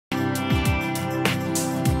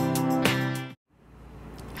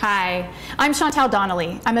Hi, I'm Chantal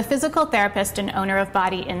Donnelly. I'm a physical therapist and owner of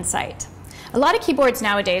Body Insight. A lot of keyboards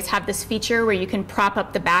nowadays have this feature where you can prop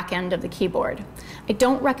up the back end of the keyboard. I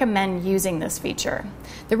don't recommend using this feature.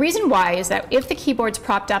 The reason why is that if the keyboard's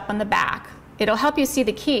propped up on the back, it'll help you see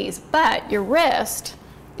the keys, but your wrist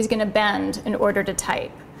is going to bend in order to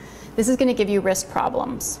type. This is going to give you wrist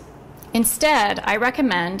problems. Instead, I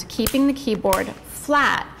recommend keeping the keyboard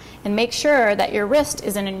flat and make sure that your wrist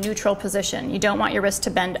is in a neutral position. You don't want your wrist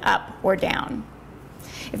to bend up or down.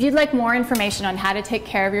 If you'd like more information on how to take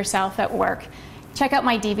care of yourself at work, check out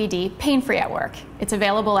my DVD, Pain Free at Work. It's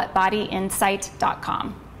available at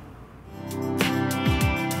bodyinsight.com.